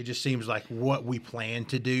reactionary. It just seems like what we planned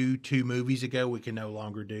to do 2 movies ago, we can no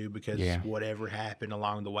longer do because whatever happened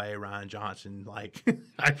along the way, Rian Johnson, like,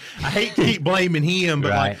 I hate to keep blaming him,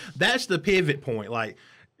 but like, that's the pivot point. Like,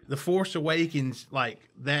 The Force Awakens, like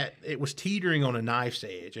that, it was teetering on a knife's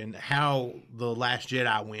edge, and how The Last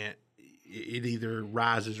Jedi went, it either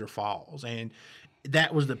rises or falls. And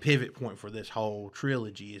that was the pivot point for this whole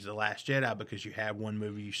trilogy is The Last Jedi, because you have one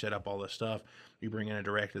movie, you set up all this stuff, you bring in a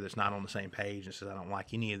director that's not on the same page and says, I don't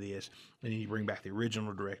like any of this. And then you bring back the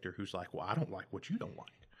original director who's like, well, I don't like what you don't like.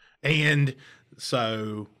 And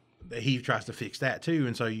so he tries to fix that too.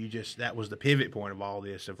 And so that was the pivot point of all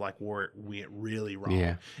this, of like where it went really wrong.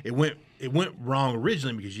 Yeah. It went wrong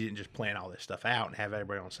originally because you didn't just plan all this stuff out and have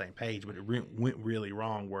everybody on the same page, but it went really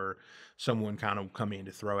wrong where someone kind of come in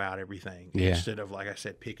to throw out everything instead of, like I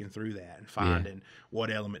said, picking through that and finding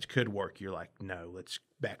what elements could work. You're like, no, let's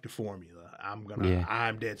back to formula.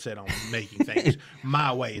 I'm dead set on making things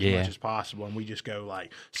my way as much as possible. And we just go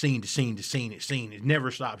like scene to scene to scene to scene. It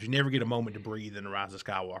never stops. You never get a moment to breathe in The Rise of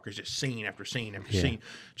Skywalker. It's just scene after scene after scene.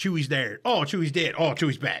 Chewie's there. Oh, Chewie's dead. Oh,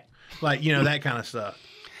 Chewie's back. Like, that kind of stuff.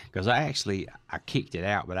 Because I kicked it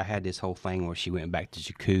out, but I had this whole thing where she went back to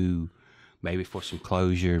Jakku, maybe for some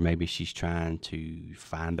closure. Maybe she's trying to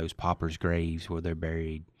find those paupers' graves where they're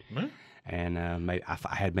buried. Mm-hmm. And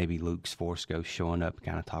I had maybe Luke's Force Ghost showing up,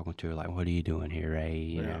 kind of talking to her like, what are you doing here, Ray?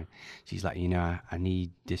 You know, she's like, I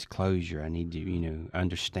need this closure. I need to,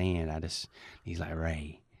 understand. He's like,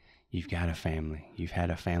 Ray, you've got a family. You've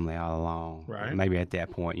had a family all along. Right. Maybe at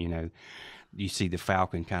that point, you see the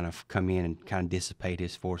Falcon kind of come in and kind of dissipate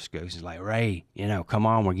his Force Ghost. It's like, Ray, come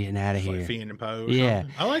on, we're getting out of here. Like Finn and Poe. Yeah.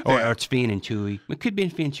 I like that. Or it's Finn and Chewie. It could be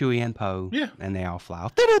Finn, Chewie, and Poe. Yeah. And they all fly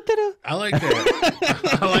off. I like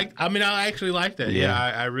that. I actually like that. Yeah.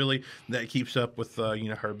 I really, that keeps up with,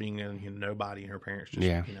 her being a nobody and her parents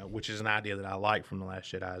just, which is an idea that I like from The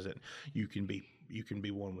Last Jedi, is that you can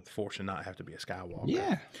be one with the Force and not have to be a Skywalker.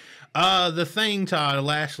 Yeah. The thing, Todd,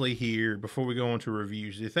 lastly here, before we go on to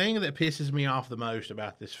reviews, the thing that pisses me off the most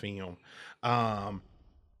about this film,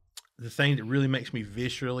 the thing that really makes me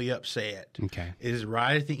viscerally upset is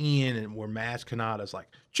right at the end, and where Maz Kanata's like,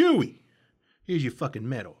 Chewie, here's your fucking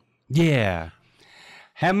medal. Yeah.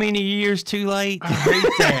 How many years too late? I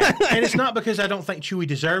hate that. And it's not because I don't think Chewie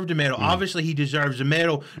deserved a medal. Obviously, he deserves a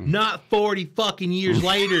medal. Not 40 fucking years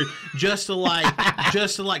later, just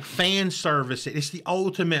to fan service it. It's the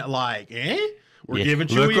ultimate we're giving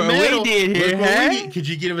Chewie a medal. Look what we did here, Could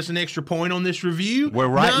you give us an extra point on this review? We're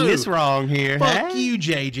righting this wrong here. Fuck you,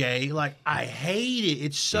 JJ. Like, I hate it.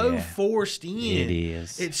 It's so forced in. It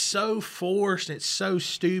is. It's so forced. It's so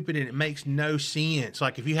stupid, and it makes no sense.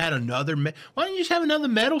 Like, if you had another, why don't you just have another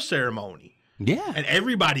medal ceremony? Yeah. And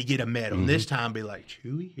everybody get a medal. And this time be like,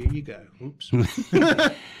 Chewie, here you go. Oops.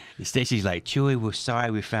 Instead, she's like, Chewie, we're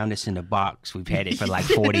sorry we found this in a box. We've had it for like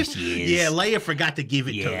 40 years. Yeah, Leia forgot to give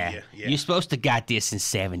it to you. Yeah. You're supposed to got this in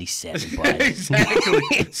 77, bud.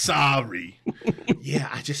 Exactly. Sorry. Yeah,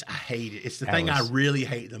 I hate it. It's the That thing I was- really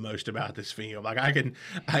hate the most about this film. Like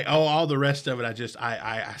all the rest of it,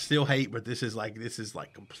 I still hate, but this is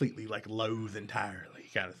like completely like loathe entirely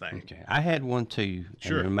kind of thing. Okay, I had one too,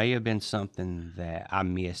 Sure. and there may have been something that I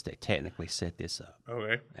missed that technically set this up.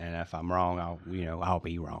 Okay, And if I'm wrong, I'll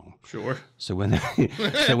be wrong. sure. So when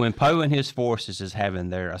when Poe and his forces is having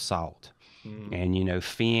their assault, and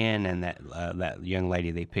Finn and that young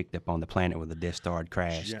lady they picked up on the planet where the Death Star had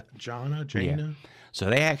crashed. Jaina. So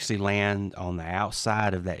they actually land on the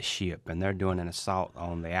outside of that ship, and they're doing an assault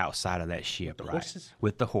on the outside of that ship, the right? horses?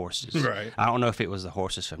 With the horses. Right. I don't know if it was the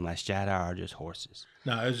horses from Last Jedi or just horses.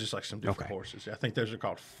 No, it was just like some different Okay. horses. I think those are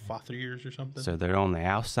called Fathiers or something. So they're on the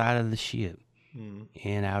outside of the ship Mm.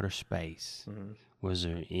 in outer space. Mhm. Was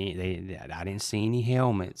there I didn't see any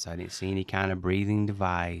helmets. I didn't see any kind of breathing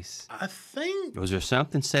device. I think. Was there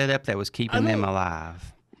something set up that was keeping them don't-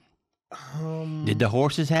 alive? Um, Did the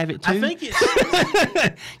horses have it too? I think it's.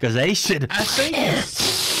 Because they should. I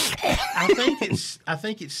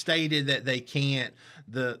think it's stated that they can't.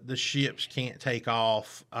 The ships can't take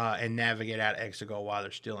off and navigate out of Exegol while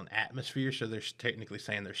they're still in atmosphere. So they're technically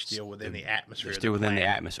saying they're still within the atmosphere. Still of the within the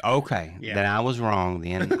planet. atmosphere. Okay, Yeah. then I was wrong.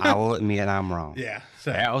 Then I will admit I'm wrong. Yeah.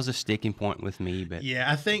 So That was a sticking point with me, but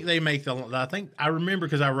yeah, I think they make I think I remember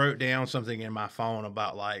because I wrote down something in my phone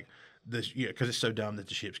about like this, because it's so dumb that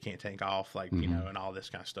the ships can't take off, like and all this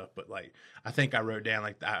kind of stuff. But like, I think I wrote down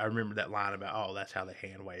like I remember that line about that's how they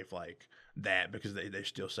hand wave like that because they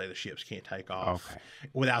still say the ships can't take off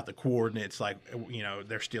without the coordinates. Like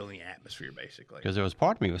they're still in the atmosphere basically. because there was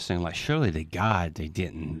part of me was saying like, surely to God they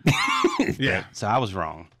didn't. Yeah. So I was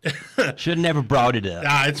wrong. Should have never brought it up.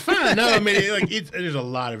 Nah, it's fine. No, I mean, there's a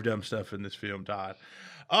lot of dumb stuff in this film, Todd.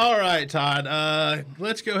 All right, Todd.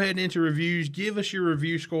 Let's go ahead and into reviews. Give us your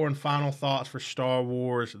review score and final thoughts for Star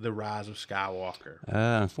Wars: The Rise of Skywalker.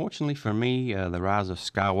 Unfortunately for me, The Rise of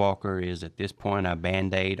Skywalker is at this point a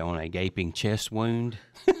band-aid on a gaping chest wound.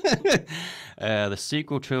 The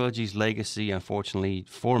sequel trilogy's legacy, unfortunately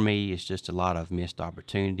for me, is just a lot of missed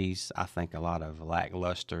opportunities. I think a lot of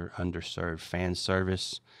lackluster, underserved fan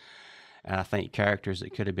service. And I think characters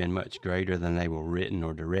that could have been much greater than they were written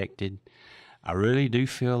or directed. I really do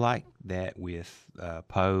feel like that with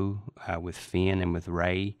Poe, with Finn, and with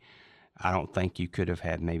Rey. I don't think you could have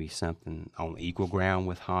had maybe something on equal ground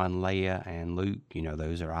with Han, Leia, and Luke.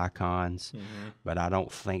 Those are icons. But I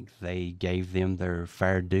don't think they gave them their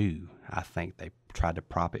fair due. I think they tried to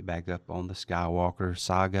prop it back up on the Skywalker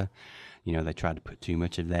saga. They tried to put too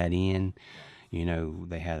much of that in.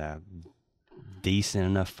 They had a decent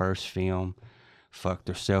enough first film, fucked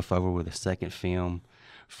herself over with a second film,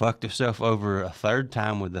 fucked herself over a third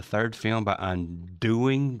time with the third film by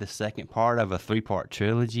undoing the second part of a 3-part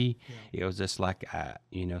trilogy. It was just like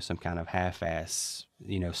some kind of half-ass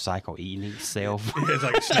cycle eating itself. It's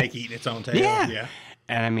like a snake eating its own tail. Yeah.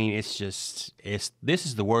 And I mean, this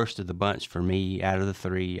is the worst of the bunch for me out of the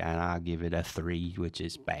 3, and I'll give it a 3, which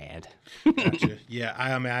is bad. Gotcha. Yeah,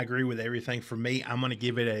 I agree with everything. For me, I'm gonna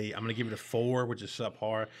give it a 4, which is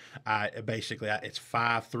subpar. It's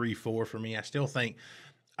 5, 3, 4 for me. I still think.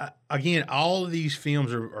 Again, all of these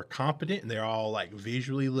films are competent and they're all like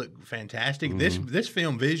visually look fantastic. This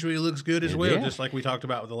film visually looks good as well, just like we talked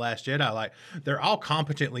about with The Last Jedi. Like they're all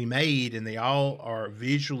competently made and they all are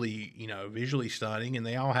visually stunning and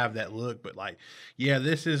they all have that look. But like, yeah,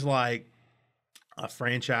 this is like a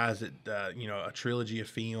franchise that a trilogy of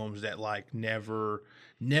films that like never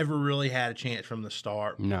really had a chance from the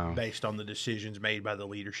start. No. Based on the decisions made by the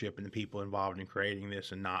leadership and the people involved in creating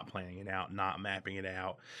this and not planning it out, not mapping it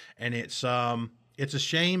out. And it's a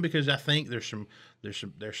shame because I think there's some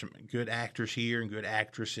good actors here and good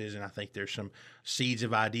actresses, and I think there's some seeds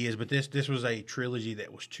of ideas. But this was a trilogy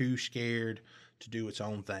that was too scared to do its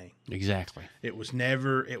own thing. Exactly. It was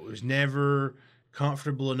never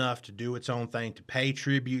comfortable enough to do its own thing, to pay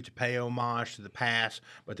tribute, to pay homage to the past,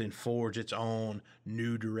 but then forge its own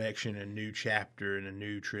new direction, a new chapter, and a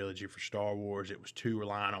new trilogy for Star Wars. It was too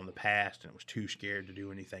reliant on the past, and it was too scared to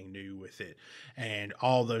do anything new with it. And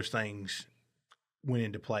all those things went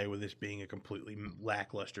into play with this being a completely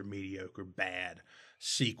lackluster, mediocre, bad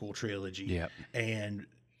sequel trilogy. Yep. And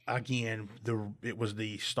again, it was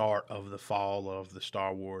the start of the fall of the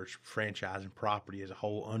Star Wars franchise and property as a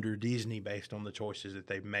whole under Disney based on the choices that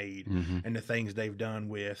they've made and the things they've done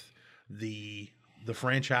with the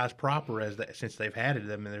franchise proper since they've had it.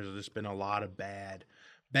 I mean, there's just been a lot of bad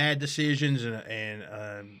decisions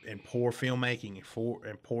and poor filmmaking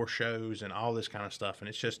and poor shows and all this kind of stuff. And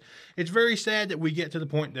it's very sad that we get to the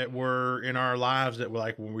point that we're in our lives that we're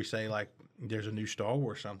like when we say like there's a new Star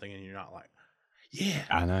Wars something and you're not like, Yeah,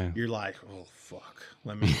 I know. you're like, oh fuck,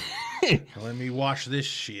 let me watch this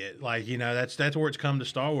shit. Like, you know, that's where it's come to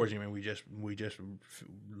Star Wars. I mean, we just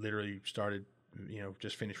literally started, you know,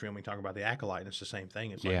 just finished filming talking about the Acolyte, and it's the same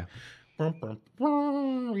thing. It's like, Yeah. brum, brum,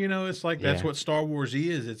 brum, you know, it's like that's Yeah. what Star Wars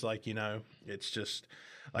is. It's like, you know, it's just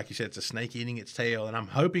like you said, it's a snake eating its tail, and I'm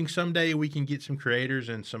hoping someday we can get some creators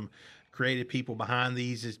and some creative people behind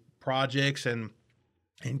these projects and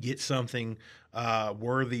get something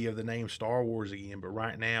worthy of the name Star Wars again. But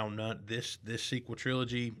right now, this sequel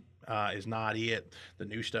trilogy is not it. The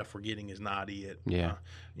new stuff we're getting is not it. Yeah.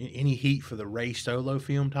 Any heat for the Rey Solo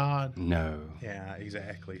film, Todd? No. Yeah,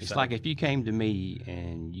 exactly. It's like if you came to me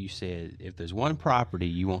and you said, if there's one property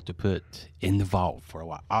you want to put in the vault for a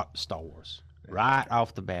while, Star Wars. Right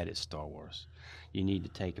off the bat, it's Star Wars. You need to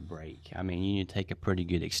take a break. I mean, you need to take a pretty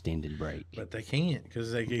good extended break. But they can't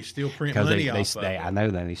because they still print money off of it. I know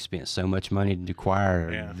that they spent so much money to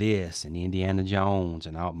acquire this and Indiana Jones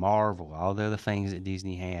and all Marvel, all the other things that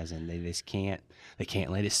Disney has, and they just can't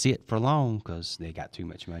let it sit for long because they got too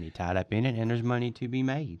much money tied up in it, and there's money to be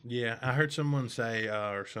made. Yeah, I heard someone say,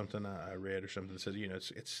 or something I read or something that says, you know,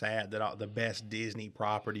 it's sad that all the best Disney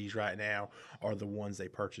properties right now are the ones they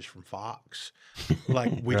purchased from Fox.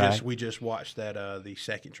 Like we just watched that the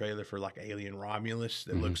second trailer for like Alien Romulus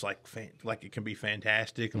that looks like it can be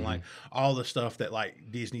fantastic, and like all the stuff that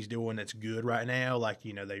like Disney's doing that's good right now. Like,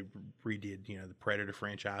 you know, they redid, you know, the Predator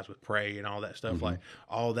franchise with Prey and all that stuff. Like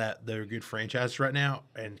all that, they're good franchises right now.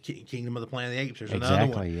 And Kingdom of the Planet of the Apes, there's another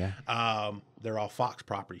one. Yeah. They're all Fox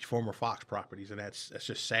properties, former Fox properties, and that's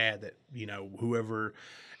just sad that, you know, whoever,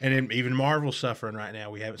 and then even Marvel's suffering right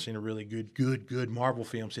now. We haven't seen a really good Marvel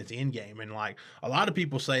film since Endgame, and like a lot of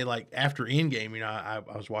people say, like after Endgame, you know, I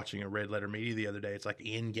was watching a Red Letter Media the other day. It's like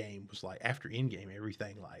Endgame was like after Endgame,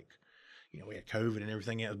 everything like, you know, we had COVID and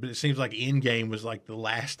everything else, but it seems like Endgame was like the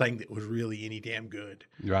last thing that was really any damn good,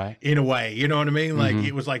 right? In a way, you know what I mean? Like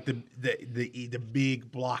it was like the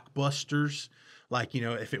big blockbusters. Like, you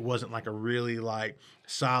know, if it wasn't like a really like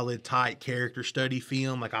solid, tight character study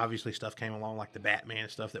film, like obviously stuff came along like the Batman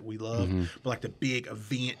and stuff that we love, but like the big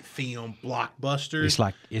event film blockbusters. It's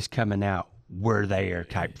like it's coming out, we're there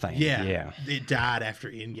type thing. Yeah. It died after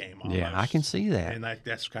Endgame almost. Yeah, I can see that. And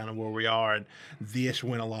that's kind of where we are. And this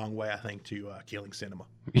went a long way, I think, to killing cinema.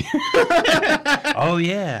 Oh,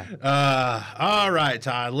 yeah. All right,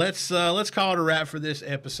 Todd. Let's call it a wrap for this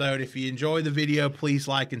episode. If you enjoyed the video, please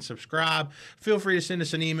like and subscribe. Feel free to send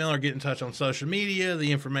us an email or get in touch on social media.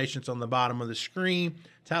 The information's on the bottom of the screen.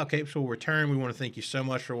 Towel Capes will return. We want to thank you so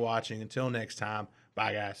much for watching. Until next time,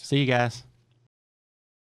 bye, guys. See you guys.